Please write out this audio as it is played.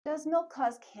Does milk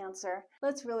cause cancer?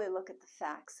 Let's really look at the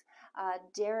facts.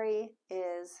 Dairy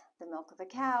is the milk of a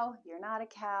cow. You're not a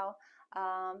cow.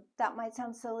 That might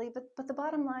sound silly, but the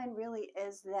bottom line really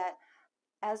is that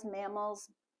as mammals,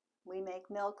 we make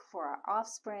milk for our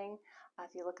offspring.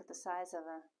 If you look at the size of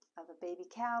a baby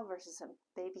cow versus a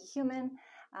baby human,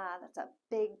 that's a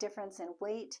big difference in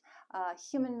weight.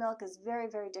 Human milk is very,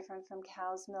 very different from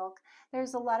cow's milk.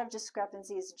 There's a lot of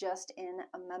discrepancies just in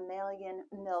mammalian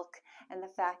milk and the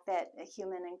fact that a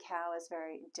human and cow is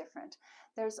very different.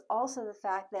 There's also the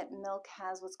fact that milk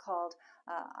has what's called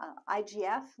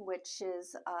IGF, which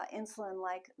is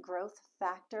insulin-like growth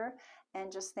factor.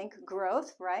 And just think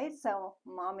growth, right? So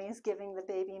mommy's giving the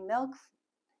baby milk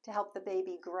to help the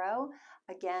baby grow.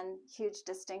 Again, huge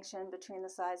distinction between the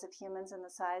size of humans and the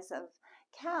size of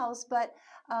cows. But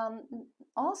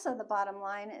also the bottom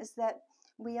line is that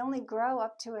we only grow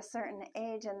up to a certain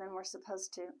age and then we're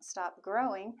supposed to stop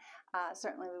growing.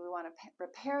 Certainly we want to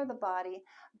repair the body,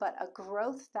 but a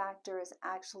growth factor is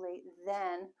actually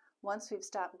then, once we've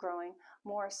stopped growing,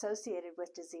 more associated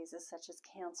with diseases such as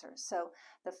cancer. So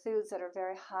the foods that are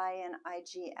very high in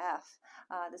IGF,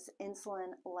 this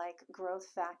insulin-like growth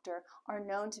factor, are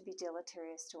known to be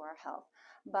deleterious to our health.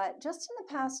 But just in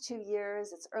the past 2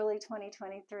 years, it's early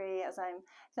 2023 as I'm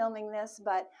filming this,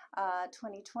 but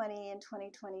 2020 and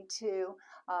 2022,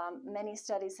 many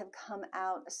studies have come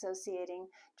out associating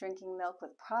drinking milk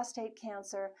with prostate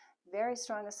cancer, very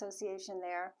strong association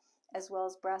there, as well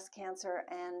as breast cancer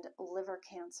and liver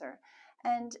cancer.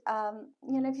 And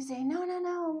if you say, no,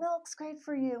 milk's great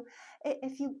for you,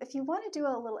 if you want to do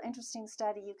a little interesting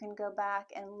study, you can go back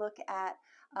and look at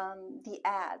the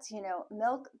ads.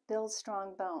 Milk builds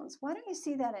strong bones. Why don't you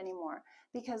see that anymore?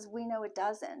 Because we know it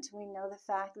doesn't. We know the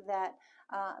fact that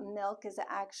milk is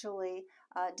actually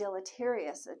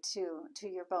deleterious to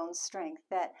your bone strength,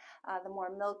 that the more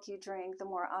milk you drink, the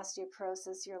more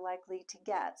osteoporosis you're likely to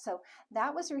get. So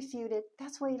that was refuted.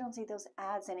 That's why you don't see those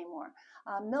ads anymore.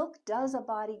 Milk does a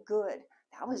body good.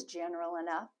 That was general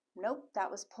enough. Nope,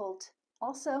 that was pulled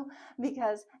also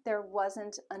because there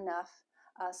wasn't enough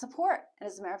support. And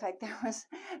as a matter of fact,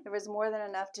 there was more than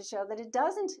enough to show that it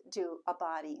doesn't do a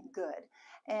body good.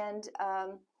 And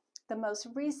the most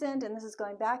recent, and this is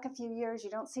going back a few years, you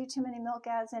don't see too many milk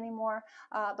ads anymore,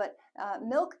 but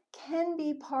milk can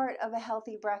be part of a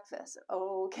healthy breakfast.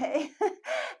 Okay.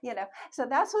 So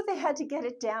that's what they had to get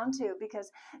it down to,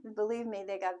 because believe me,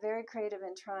 they got very creative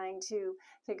in trying to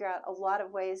figure out a lot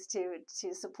of ways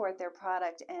to support their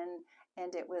product,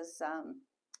 and it was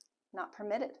not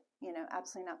permitted.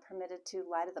 Absolutely not permitted to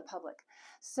lie to the public.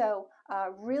 So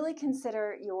really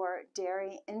consider your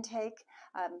dairy intake.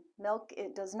 Milk,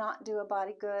 it does not do a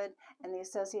body good, and the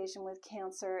association with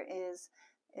cancer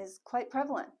is quite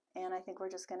prevalent. And I think we're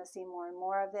just going to see more and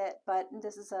more of it. But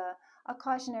this is a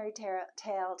cautionary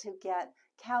tale to get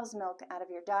cow's milk out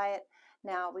of your diet.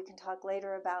 Now we can talk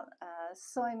later about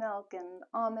soy milk and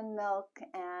almond milk.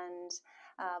 And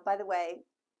by the way,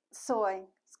 soy,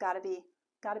 it's got to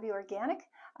be organic.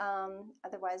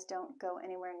 Otherwise don't go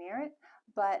anywhere near it,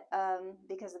 but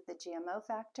because of the GMO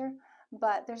factor.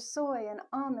 But there's soy and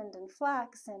almond and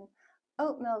flax and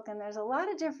oat milk, and there's a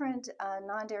lot of different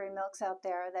non-dairy milks out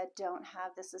there that don't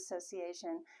have this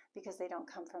association because they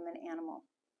don't come from an animal.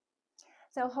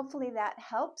 So hopefully that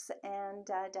helps, and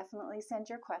definitely send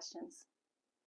your questions.